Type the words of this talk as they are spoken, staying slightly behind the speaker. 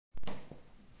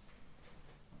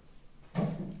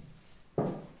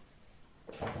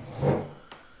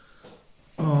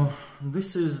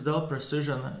This is Dell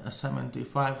Precision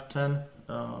 7510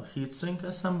 heatsink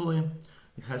assembly.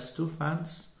 It has two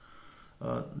fans.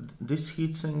 This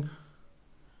heatsink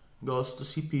goes to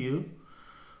CPU.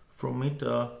 From it,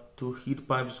 two heat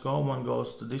pipes go. One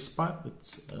goes to this pipe,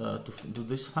 it's to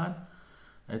this fan.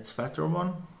 It's fatter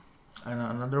one, and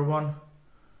another one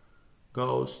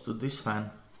goes to this fan.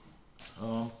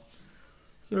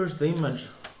 Here's the image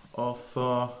of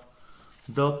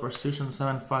Dell Precision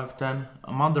 7510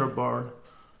 motherboard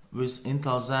with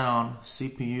Intel Xeon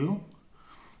CPU,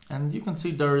 and you can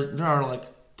see there are like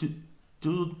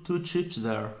two chips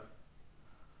there.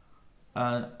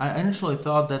 I initially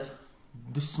thought that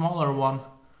this smaller one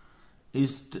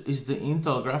is the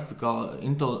Intel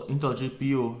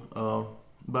GPU,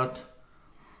 but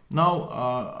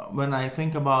now when I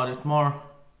think about it more,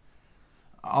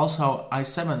 also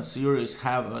i7 series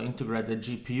have an integrated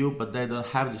GPU, but they don't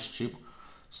have this chip.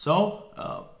 So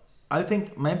I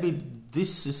think maybe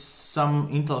this is some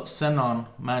Intel Xenon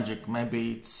magic.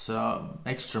 Maybe it's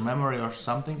extra memory or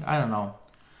something. I don't know.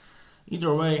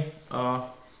 Either way,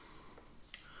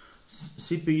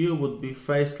 CPU would be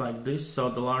faced like this, so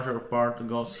the larger part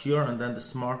goes here and then the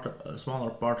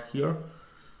smaller part here.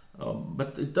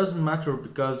 But it doesn't matter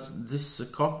because this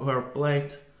copper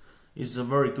plate is a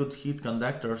very good heat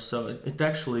conductor, so it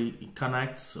actually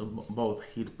connects both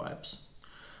heat pipes.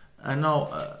 And now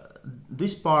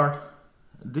this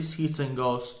heatsink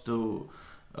goes to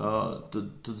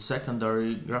the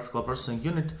secondary graphical processing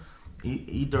unit,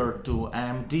 either to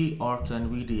AMD or to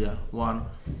NVIDIA one,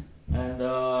 and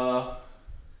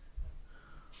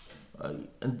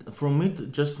from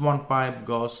it just one pipe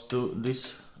goes to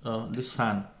this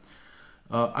fan.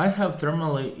 I have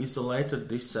thermally isolated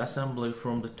this assembly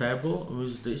from the table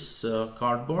with this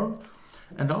cardboard,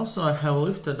 and also I have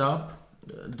lifted up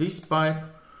this pipe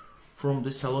from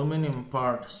this aluminum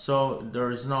part, so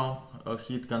there is no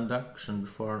heat conduction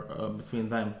between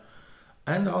them.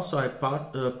 And also I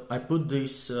put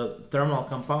these thermal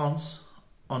compounds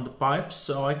on the pipes,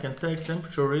 so I can take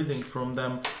temperature reading from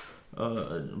them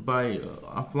by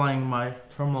applying my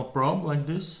thermal probe like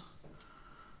this.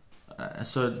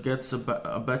 So it gets a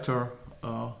better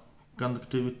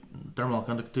thermal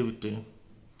conductivity.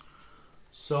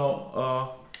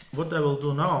 So what I will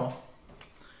do now,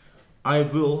 I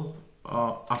will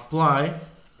apply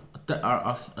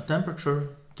a temperature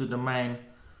to the main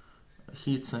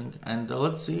heatsink, and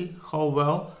let's see how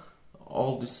well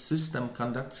all this system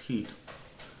conducts heat.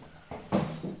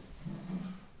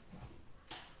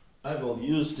 I will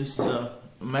use this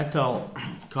metal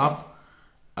cup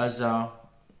as a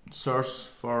source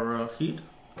for heat,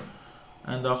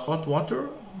 and the hot water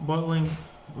boiling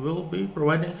will be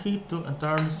providing heat to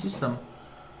entire system,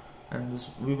 and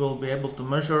we will be able to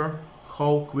measure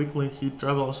how quickly heat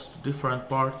travels to different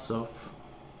parts of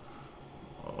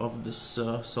this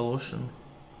solution.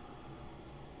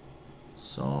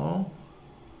 So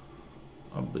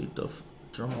a bit of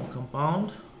thermal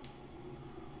compound,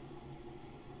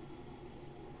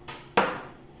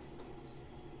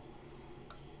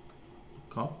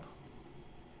 cup,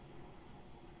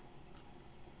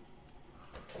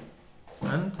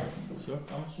 and here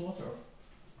comes water.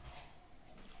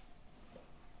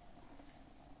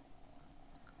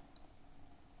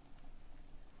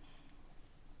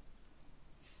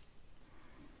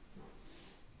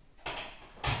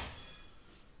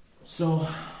 So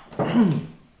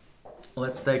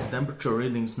let's take temperature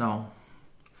readings now.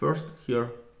 First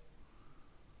here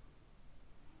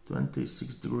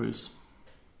 26 degrees.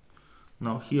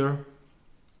 Now here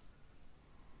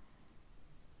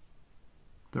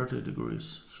 30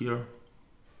 degrees. Here,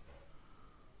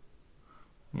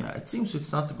 yeah, it seems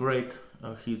it's not a great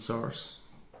heat source,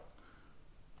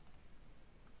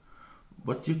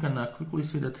 but you can quickly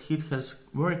see that heat has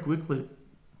very quickly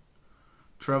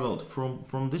traveled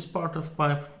from this part of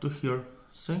pipe to here.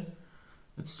 See,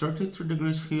 it's 33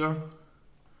 degrees here,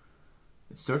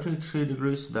 it's 33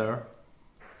 degrees there,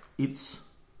 it's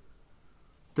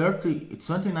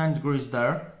 29 degrees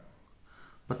there.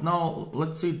 But now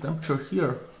let's see temperature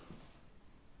here.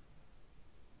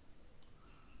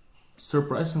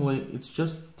 Surprisingly, it's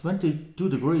just 22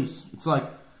 degrees. It's like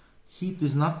heat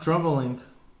is not traveling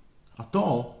at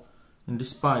all in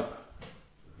this pipe.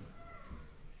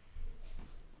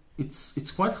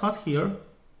 It's quite hot here,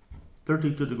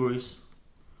 32 degrees.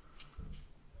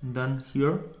 And then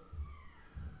here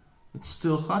it's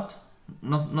still hot,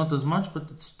 not as much,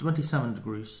 but it's 27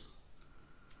 degrees.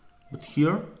 But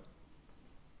here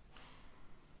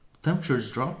temperature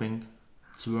is dropping.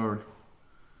 It's weird.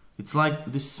 It's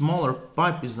like this smaller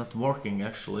pipe is not working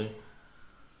actually.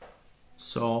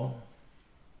 So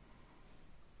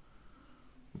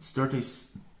It's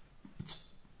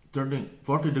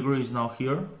 40 degrees now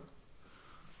here.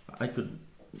 I could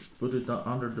put it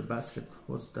under the basket.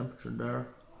 What's the temperature there?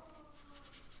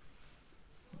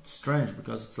 It's strange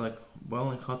because it's like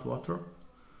boiling hot water,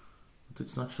 but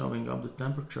it's not showing up the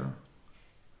temperature.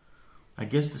 I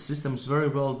guess the system is very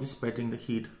well dissipating the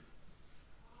heat.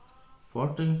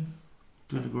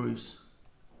 42 degrees.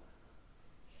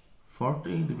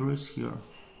 40 degrees here.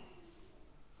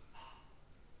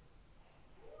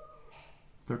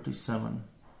 37.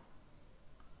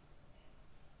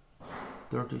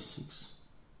 36.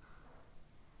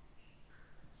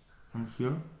 And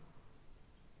here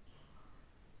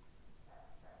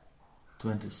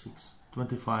 26,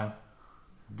 25.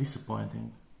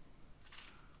 Disappointing.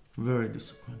 Very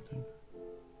disappointing.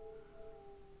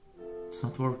 It's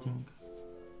not working.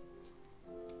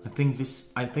 I think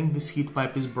this heat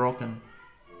pipe is broken.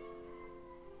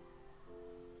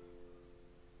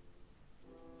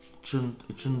 It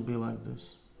shouldn't be like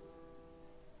this.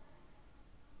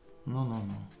 No.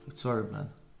 It's very bad.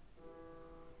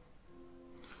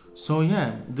 So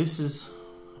yeah, this is,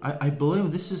 I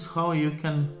believe this is how you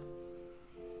can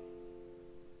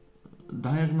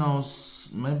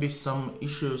diagnose maybe some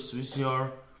issues with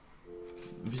your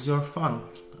fan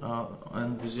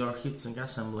and with your heatsink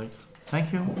assembly.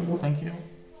 Thank you.